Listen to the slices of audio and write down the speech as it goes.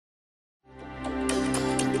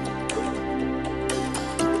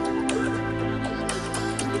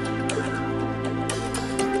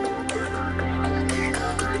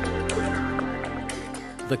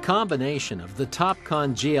The combination of the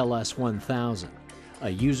Topcon GLS-1000, a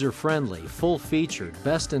user-friendly, full-featured,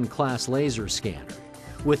 best-in-class laser scanner,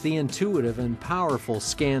 with the intuitive and powerful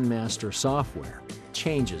ScanMaster software,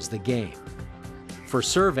 changes the game. For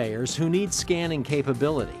surveyors who need scanning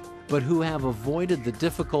capability, but who have avoided the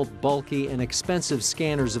difficult, bulky, and expensive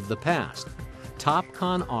scanners of the past,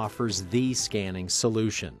 Topcon offers the scanning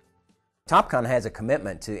solution. Topcon has a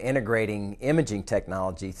commitment to integrating imaging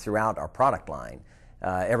technology throughout our product line.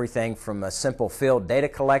 Everything from a simple field data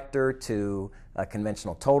collector to a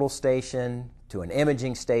conventional total station to an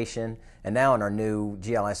imaging station, and now in our new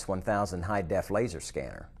GLS-1000 high-def laser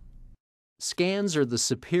scanner. Scans are the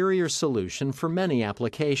superior solution for many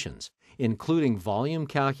applications, including volume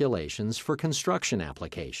calculations for construction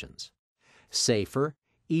applications. Safer,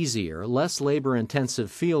 easier, less labor-intensive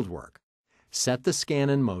fieldwork. Set the scan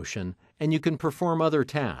in motion, and you can perform other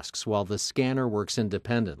tasks while the scanner works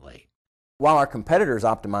independently. While our competitors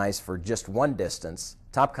optimize for just one distance,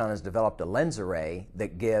 Topcon has developed a lens array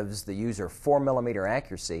that gives the user 4 mm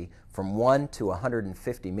accuracy from 1 to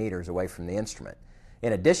 150 meters away from the instrument.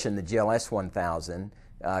 In addition, the GLS-1000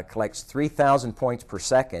 collects 3,000 points per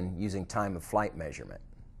second using time of flight measurement.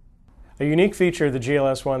 A unique feature of the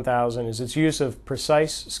GLS-1000 is its use of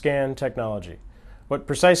precise scan technology. What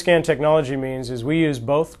precise scan technology means is we use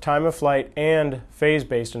both time of flight and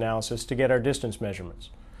phase-based analysis to get our distance measurements.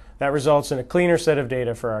 That results in a cleaner set of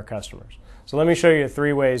data for our customers. So let me show you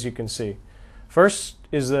 3 ways you can see. First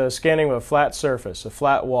is the scanning of a flat surface, a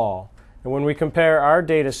flat wall. And when we compare our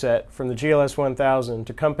data set from the GLS-1000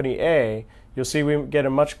 to Company A, you'll see we get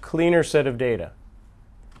a much cleaner set of data.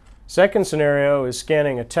 Second scenario is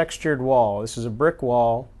scanning a textured wall. This is a brick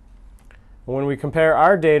wall. And when we compare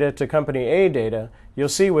our data to Company A data, you'll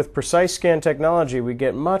see with precise scan technology we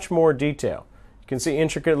get much more detail. You can see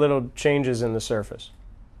intricate little changes in the surface.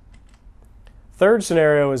 Third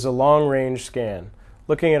scenario is a long-range scan.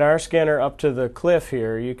 Looking at our scanner up to the cliff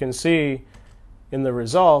here, you can see in the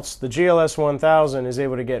results the GLS-1000 is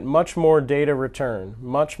able to get much more data return,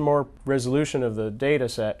 much more resolution of the data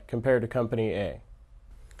set compared to Company A.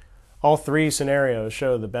 All 3 scenarios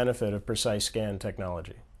show the benefit of precise scan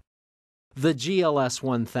technology. The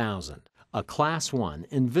GLS-1000, a Class 1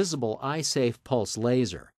 invisible eye-safe pulse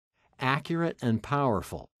laser, accurate and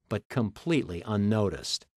powerful, but completely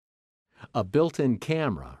unnoticed. A built-in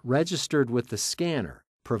camera registered with the scanner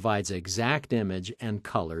provides exact image and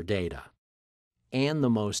color data. And the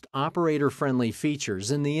most operator-friendly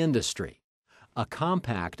features in the industry: a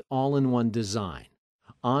compact all-in-one design,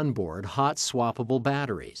 onboard hot swappable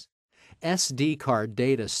batteries, SD card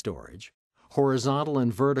data storage, horizontal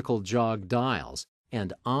and vertical jog dials,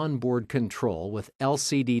 and onboard control with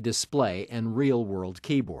LCD display and real-world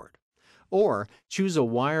keyboard. Or choose a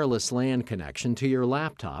wireless LAN connection to your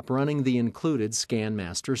laptop running the included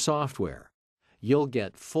ScanMaster software. You'll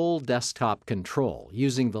get full desktop control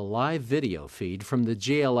using the live video feed from the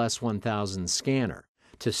GLS-1000 scanner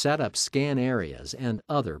to set up scan areas and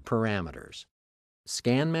other parameters.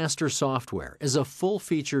 ScanMaster software is a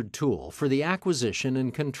full-featured tool for the acquisition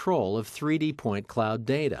and control of 3D point cloud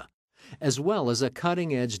data, as well as a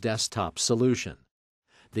cutting-edge desktop solution.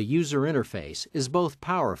 The user interface is both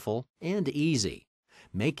powerful and easy,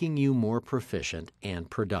 making you more proficient and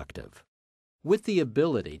productive. With the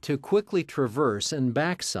ability to quickly traverse and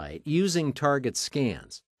backsight using target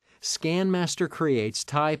scans, ScanMaster creates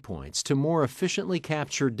tie points to more efficiently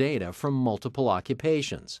capture data from multiple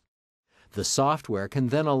occupations. The software can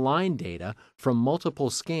then align data from multiple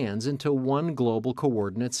scans into one global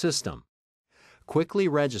coordinate system. Quickly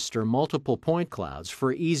register multiple point clouds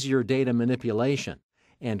for easier data manipulation,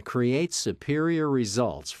 and create superior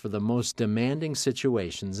results for the most demanding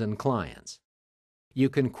situations and clients. You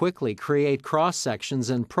can quickly create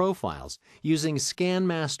cross-sections and profiles using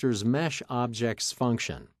ScanMaster's Mesh Objects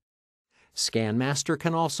function. ScanMaster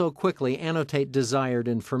can also quickly annotate desired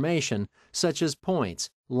information such as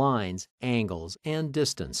points, lines, angles, and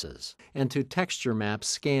distances, and to texture map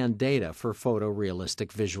scanned data for photorealistic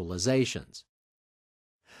visualizations.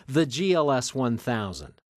 The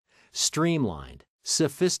GLS-1000, streamlined,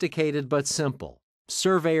 sophisticated but simple,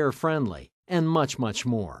 surveyor-friendly, and much, much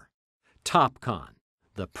more. Topcon,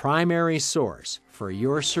 the primary source for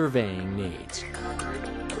your surveying needs.